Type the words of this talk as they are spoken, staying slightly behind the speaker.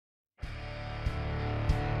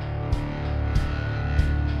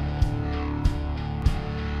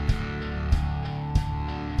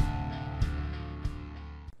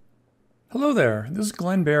Hello there, this is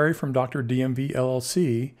Glenn Barry from Dr. DMV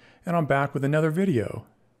LLC, and I'm back with another video.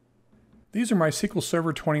 These are my SQL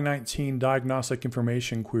Server 2019 Diagnostic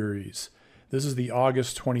Information Queries. This is the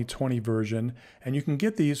August 2020 version, and you can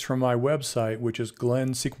get these from my website, which is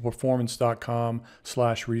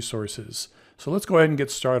glensqlperformance.com/resources. So let's go ahead and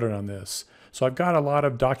get started on this. So I've got a lot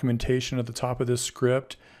of documentation at the top of this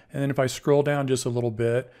script, and then if I scroll down just a little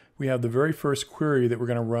bit, we have the very first query that we're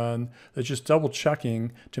going to run that's just double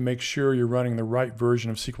checking to make sure you're running the right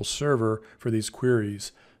version of SQL Server for these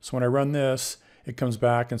queries. So when I run this, it comes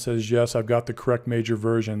back and says, yes, I've got the correct major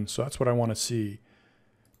version. So that's what I want to see.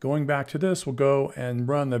 Going back to this, we'll go and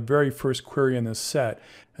run the very first query in this set.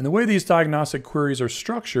 And the way these diagnostic queries are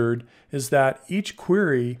structured is that each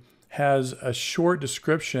query has a short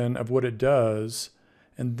description of what it does,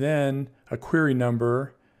 and then a query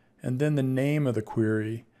number, and then the name of the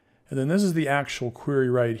query. And then this is the actual query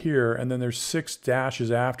right here, and then there's 6 dashes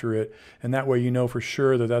after it, and that way you know for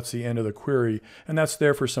sure that that's the end of the query, and that's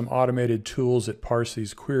there for some automated tools that parse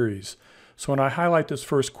these queries. So when I highlight this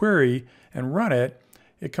first query and run it,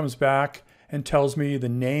 it comes back and tells me the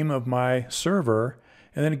name of my server,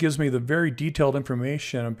 and then it gives me the very detailed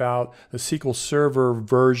information about the SQL Server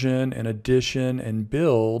version and edition and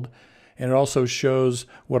build, and it also shows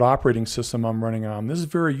what operating system I'm running on. This is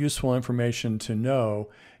very useful information to know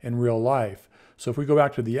in real life. So if we go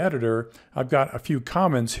back to the editor, I've got a few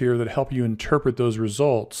comments here that help you interpret those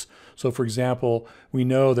results. So for example, we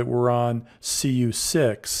know that we're on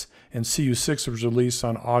CU6, and CU6 was released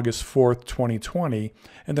on August 4th, 2020.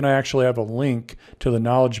 And then I actually have a link to the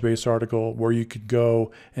knowledge base article where you could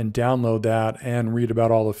go and download that and read about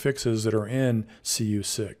all the fixes that are in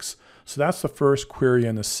CU6. So that's the first query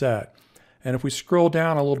in the set. And if we scroll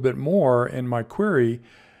down a little bit more in my query,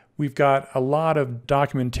 we've got a lot of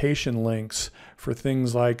documentation links for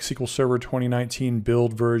things like SQL Server 2019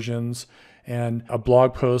 build versions, and a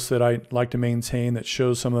blog post that I like to maintain that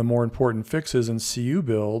shows some of the more important fixes in CU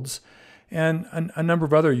builds, and a number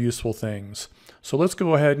of other useful things. So let's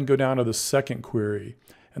go ahead and go down to the second query.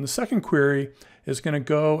 And the second query is going to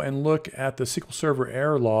go and look at the SQL Server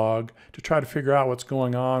error log to try to figure out what's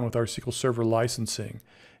going on with our SQL Server licensing.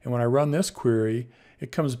 And when I run this query,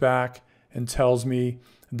 it comes back and tells me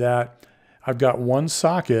that I've got one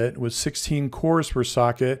socket with 16 cores per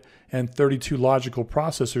socket and 32 logical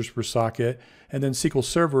processors per socket, and then SQL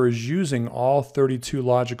Server is using all 32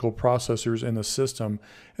 logical processors in the system,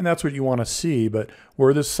 and that's what you want to see. But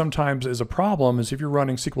where this sometimes is a problem is if you're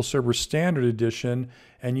running SQL Server Standard Edition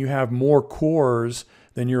and you have more cores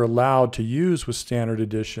than you're allowed to use with Standard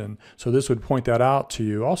Edition. So this would point that out to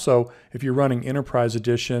you. Also, if you're running Enterprise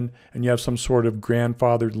Edition and you have some sort of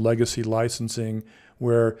grandfathered legacy licensing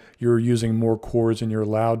where you're using more cores than you're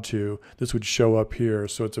allowed to, this would show up here.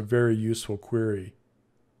 So it's a very useful query.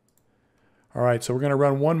 All right, so we're going to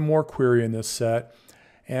run one more query in this set,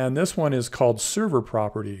 and this one is called server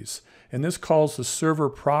properties. And this calls the server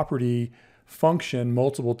property function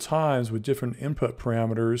multiple times with different input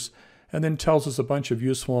parameters, and then tells us a bunch of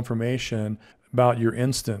useful information about your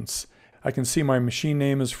instance. I can see my machine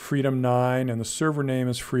name is Freedom9 and the server name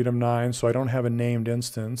is Freedom9, so I don't have a named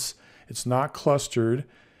instance. It's not clustered.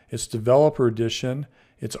 It's developer edition.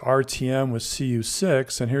 It's RTM with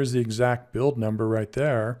CU6, and here's the exact build number right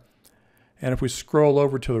there. And if we scroll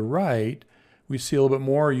over to the right, we see a little bit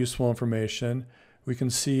more useful information. We can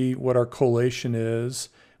see what our collation is,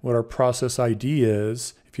 what our process ID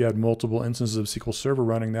is. If you had multiple instances of SQL Server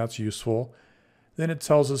running, that's useful. Then it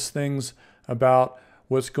tells us things about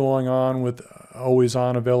what's going on with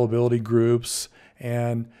always-on availability groups,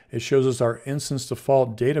 and it shows us our instance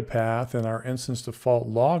default data path and our instance default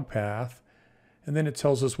log path. And then it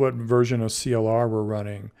tells us what version of CLR we're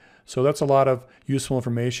running. So that's a lot of useful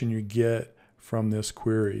information you get from this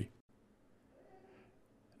query.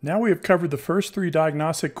 Now we have covered the first 3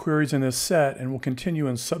 diagnostic queries in this set, and we'll continue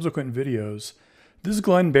in subsequent videos. This is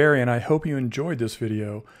Glenn Barry, and I hope you enjoyed this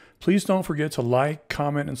video. Please don't forget to like,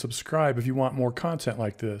 comment, and subscribe if you want more content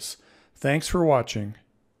like this. Thanks for watching.